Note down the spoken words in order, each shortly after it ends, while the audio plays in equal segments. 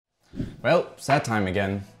Well, it's that time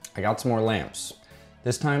again. I got some more lamps.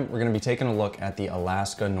 This time we're going to be taking a look at the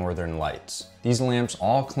Alaska Northern Lights. These lamps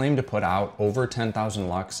all claim to put out over 10,000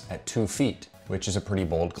 lux at 2 feet, which is a pretty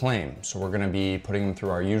bold claim. So we're going to be putting them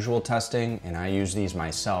through our usual testing, and I use these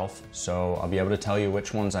myself, so I'll be able to tell you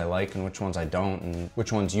which ones I like and which ones I don't, and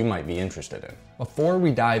which ones you might be interested in. Before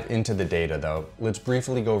we dive into the data though, let's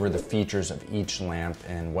briefly go over the features of each lamp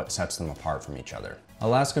and what sets them apart from each other.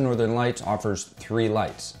 Alaska Northern Lights offers 3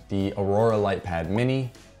 lights: the Aurora LightPad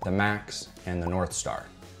Mini, the Max, and the NorthStar.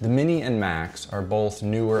 The Mini and Max are both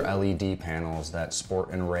newer LED panels that sport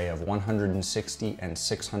an array of 160 and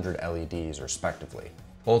 600 LEDs respectively.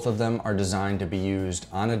 Both of them are designed to be used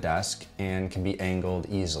on a desk and can be angled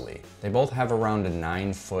easily. They both have around a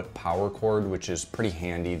 9-foot power cord, which is pretty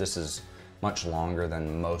handy. This is much longer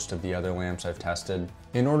than most of the other lamps I've tested.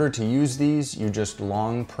 In order to use these, you just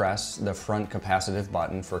long press the front capacitive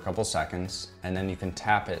button for a couple seconds, and then you can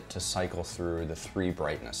tap it to cycle through the 3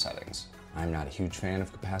 brightness settings. I'm not a huge fan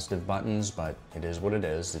of capacitive buttons, but it is what it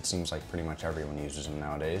is. It seems like pretty much everyone uses them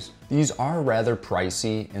nowadays. These are rather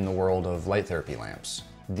pricey in the world of light therapy lamps.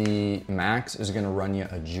 The Max is gonna run you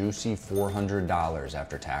a juicy $400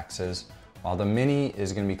 after taxes, while the Mini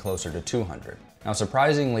is gonna be closer to $200. Now,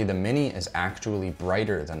 surprisingly, the Mini is actually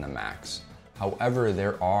brighter than the Max. However,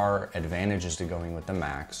 there are advantages to going with the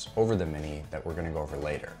Max over the Mini that we're gonna go over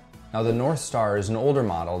later. Now, the NorthStar is an older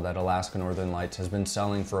model that Alaska Northern Lights has been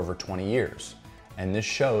selling for over 20 years. And this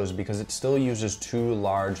shows because it still uses 2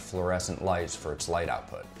 large fluorescent lights for its light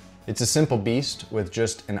output. It's a simple beast with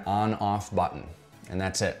just an on-off button, and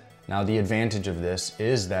that's it. Now, the advantage of this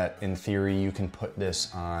is that in theory, you can put this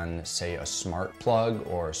on, say, a smart plug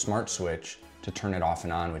or a smart switch to turn it off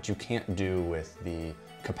and on, which you can't do with the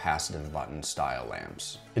capacitive button style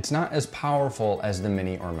lamps. It's not as powerful as the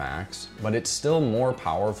Mini or Max, but it's still more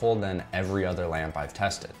powerful than every other lamp I've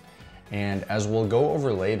tested. And as we'll go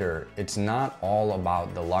over later, it's not all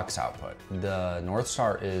about the lux output. The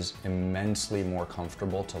NorthStar is immensely more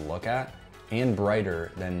comfortable to look at and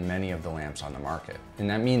brighter than many of the lamps on the market. And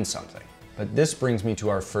that means something. But this brings me to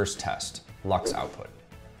our first test, lux output.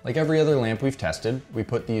 Like every other lamp we've tested, we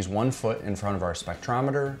put these 1 foot in front of our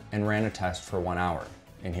spectrometer and ran a test for 1 hour.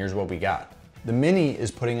 And here's what we got. The Mini is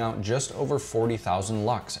putting out just over 40,000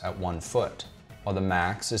 lux at 1 foot, while the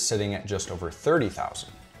Max is sitting at just over 30,000.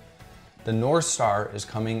 The NorthStar is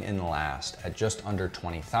coming in last at just under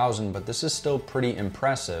 20,000, but this is still pretty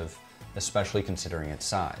impressive, especially considering its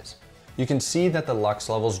size. You can see that the lux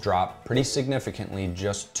levels drop pretty significantly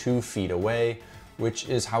just 2 feet away, which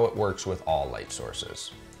is how it works with all light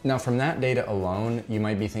sources. Now, from that data alone, you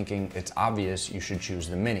might be thinking it's obvious you should choose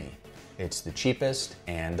the Mini. It's the cheapest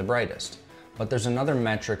and the brightest. But there's another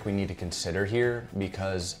metric we need to consider here,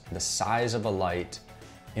 because the size of a light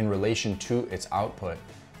in relation to its output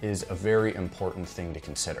is a very important thing to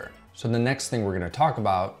consider. So the next thing we're going to talk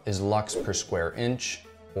about is lux per square inch,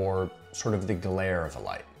 or sort of the glare of a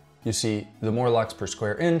light. You see, the more lux per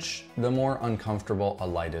square inch, the more uncomfortable a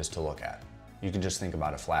light is to look at. You can just think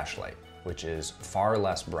about a flashlight, which is far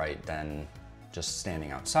less bright than just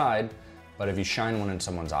standing outside, but if you shine one in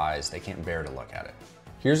someone's eyes, they can't bear to look at it.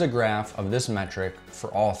 Here's a graph of this metric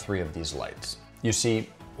for all 3 of these lights. You see,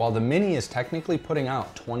 while the Mini is technically putting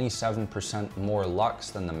out 27% more lux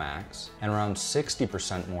than the Max and around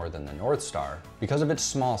 60% more than the NorthStar, because of its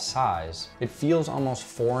small size, it feels almost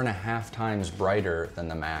 4.5 times brighter than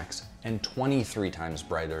the Max and 23 times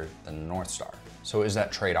brighter than the NorthStar. So is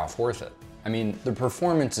that trade-off worth it? I mean, the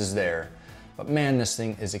performance is there, but man, this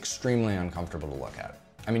thing is extremely uncomfortable to look at.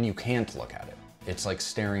 I mean, you can't look at it. It's like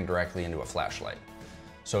staring directly into a flashlight.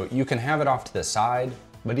 So you can have it off to the side,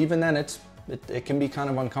 but even then it can be kind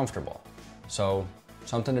of uncomfortable. So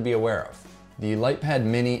something to be aware of. The LightPad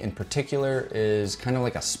Mini in particular is kind of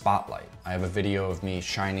like a spotlight. I have a video of me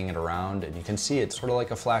shining it around, and you can see it's sort of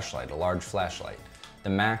like a flashlight, a large flashlight. The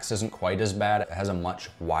Max isn't quite as bad. It has a much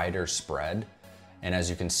wider spread. And as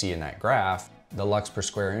you can see in that graph, the lux per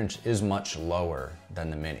square inch is much lower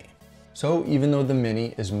than the Mini. So even though the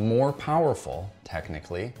Mini is more powerful,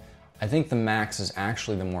 technically, I think the Max is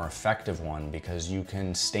actually the more effective one, because you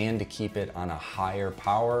can stand to keep it on a higher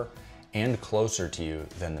power and closer to you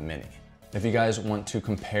than the Mini. If you guys want to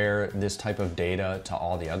compare this type of data to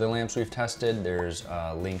all the other lamps we've tested, there's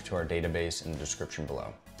a link to our database in the description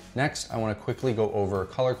below. Next, I want to quickly go over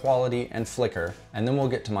color quality and flicker, and then we'll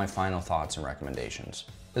get to my final thoughts and recommendations.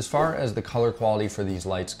 As far as the color quality for these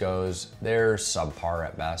lights goes, they're subpar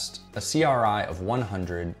at best. A CRI of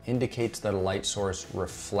 100 indicates that a light source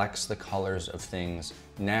reflects the colors of things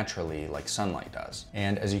naturally like sunlight does.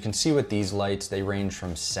 And as you can see with these lights, they range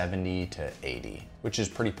from 70 to 80, which is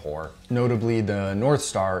pretty poor. Notably, the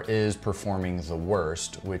NorthStar is performing the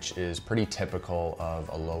worst, which is pretty typical of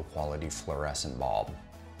a low quality fluorescent bulb.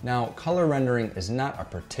 Now, color rendering is not a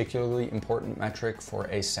particularly important metric for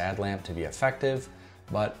a SAD lamp to be effective,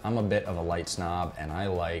 but I'm a bit of a light snob and I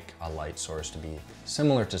like a light source to be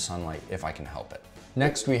similar to sunlight if I can help it.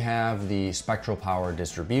 Next, we have the spectral power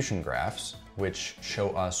distribution graphs, which show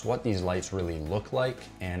us what these lights really look like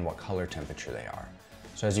and what color temperature they are.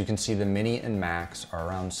 So as you can see, the Mini and Max are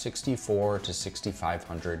around 64 to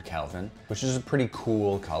 6500 Kelvin, which is a pretty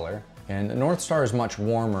cool color. And the NorthStar is much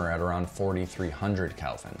warmer at around 4300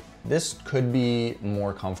 Kelvin. This could be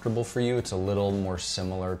more comfortable for you. It's a little more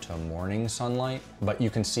similar to morning sunlight, but you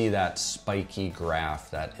can see that spiky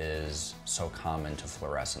graph that is so common to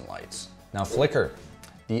fluorescent lights. Now, flicker.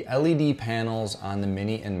 The LED panels on the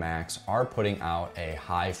Mini and Max are putting out a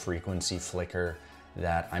high frequency flicker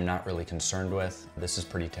that I'm not really concerned with. This is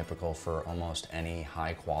pretty typical for almost any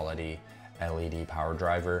high quality LED power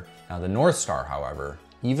driver. Now, the NorthStar, however,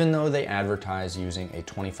 even though they advertise using a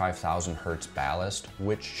 25,000 Hertz ballast,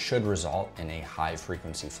 which should result in a high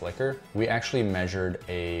frequency flicker, we actually measured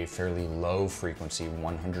a fairly low frequency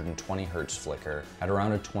 120 Hertz flicker at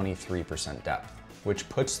around a 23% depth, which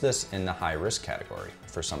puts this in the high risk category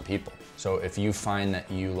for some people. So if you find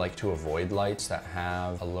that you like to avoid lights that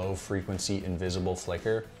have a low frequency invisible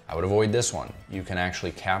flicker, I would avoid this one. You can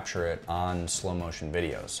actually capture it on slow motion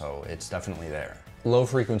video, so it's definitely there. Low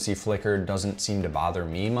frequency flicker doesn't seem to bother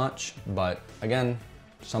me much, but again,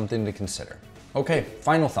 something to consider. Okay,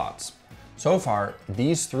 final thoughts. So far,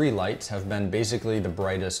 these three lights have been basically the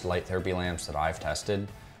brightest light therapy lamps that I've tested.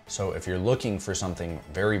 So if you're looking for something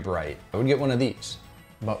very bright, I would get one of these.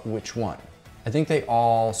 But which one? I think they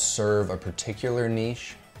all serve a particular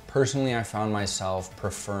niche. Personally, I found myself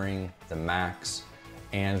preferring the Max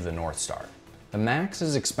and the NorthStar. The Max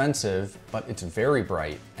is expensive, but it's very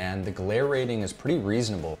bright, and the glare rating is pretty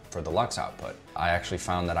reasonable for the lux output. I actually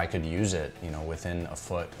found that I could use it, within a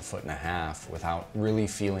foot and a half without really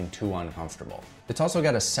feeling too uncomfortable. It's also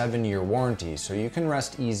got a 7-year warranty, so you can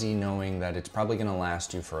rest easy knowing that it's probably gonna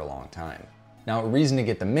last you for a long time. Now, a reason to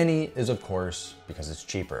get the Mini is, of course, because it's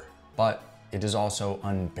cheaper, but it is also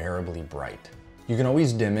unbearably bright. You can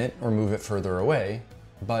always dim it or move it further away,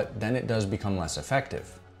 but then it does become less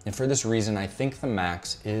effective. And for this reason, I think the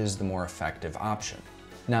Max is the more effective option.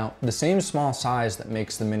 Now, the same small size that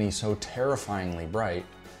makes the Mini so terrifyingly bright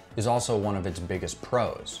is also one of its biggest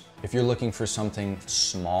pros. If you're looking for something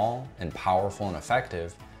small and powerful and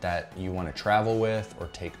effective that you want to travel with or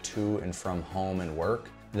take to and from home and work,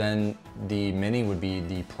 then the Mini would be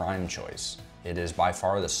the prime choice. It is by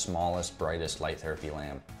far the smallest, brightest light therapy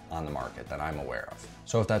lamp on the market that I'm aware of.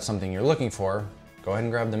 So if that's something you're looking for, go ahead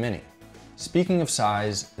and grab the Mini. Speaking of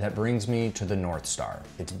size, that brings me to the NorthStar.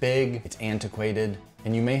 It's big, it's antiquated,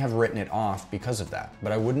 and you may have written it off because of that,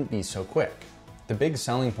 but I wouldn't be so quick. The big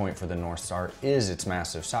selling point for the NorthStar is its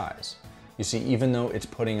massive size. You see, even though it's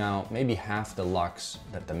putting out maybe half the lux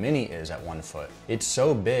that the Mini is at 1 foot, it's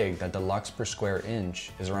so big that the lux per square inch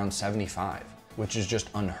is around 75, which is just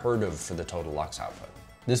unheard of for the total lux output.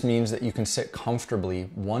 This means that you can sit comfortably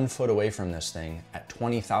 1 foot away from this thing at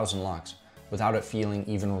 20,000 lux without it feeling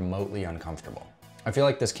even remotely uncomfortable. I feel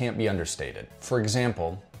like this can't be understated. For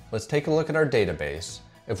example, let's take a look at our database.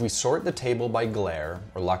 If we sort the table by glare,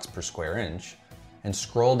 or lux per square inch, and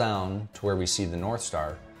scroll down to where we see the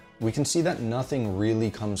NorthStar, we can see that nothing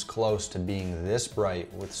really comes close to being this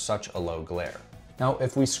bright with such a low glare. Now,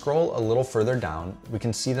 if we scroll a little further down, we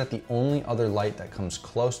can see that the only other light that comes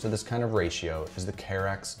close to this kind of ratio is the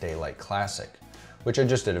Carex Daylight Classic, which I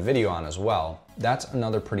just did a video on as well. That's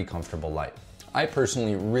another pretty comfortable light. I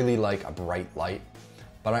personally really like a bright light,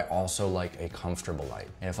 but I also like a comfortable light.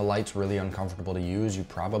 And if a light's really uncomfortable to use, you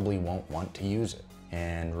probably won't want to use it.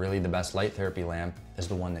 And really the best light therapy lamp is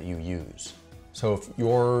the one that you use. So if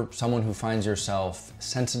you're someone who finds yourself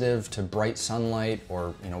sensitive to bright sunlight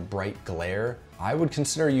or bright glare, I would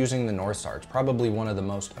consider using the NorthStar. It's probably one of the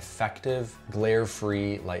most effective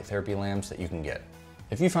glare-free light therapy lamps that you can get.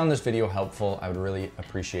 If you found this video helpful, I would really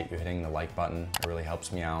appreciate you hitting the like button. It really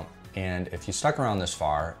helps me out. And if you stuck around this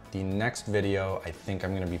far, the next video I think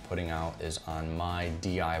I'm gonna be putting out is on my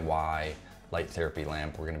DIY light therapy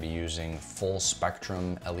lamp. We're gonna be using full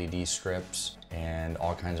spectrum LED strips and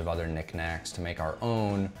all kinds of other knickknacks to make our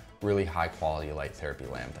own really high quality light therapy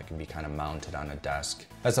lamp that can be kind of mounted on a desk.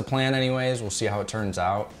 That's the plan anyways. We'll see how it turns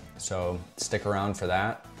out. So stick around for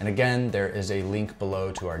that. And again, there is a link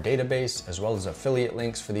below to our database as well as affiliate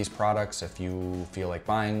links for these products. If you feel like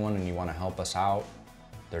buying one and you want to help us out,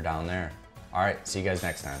 they're down there. All right, see you guys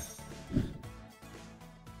next time.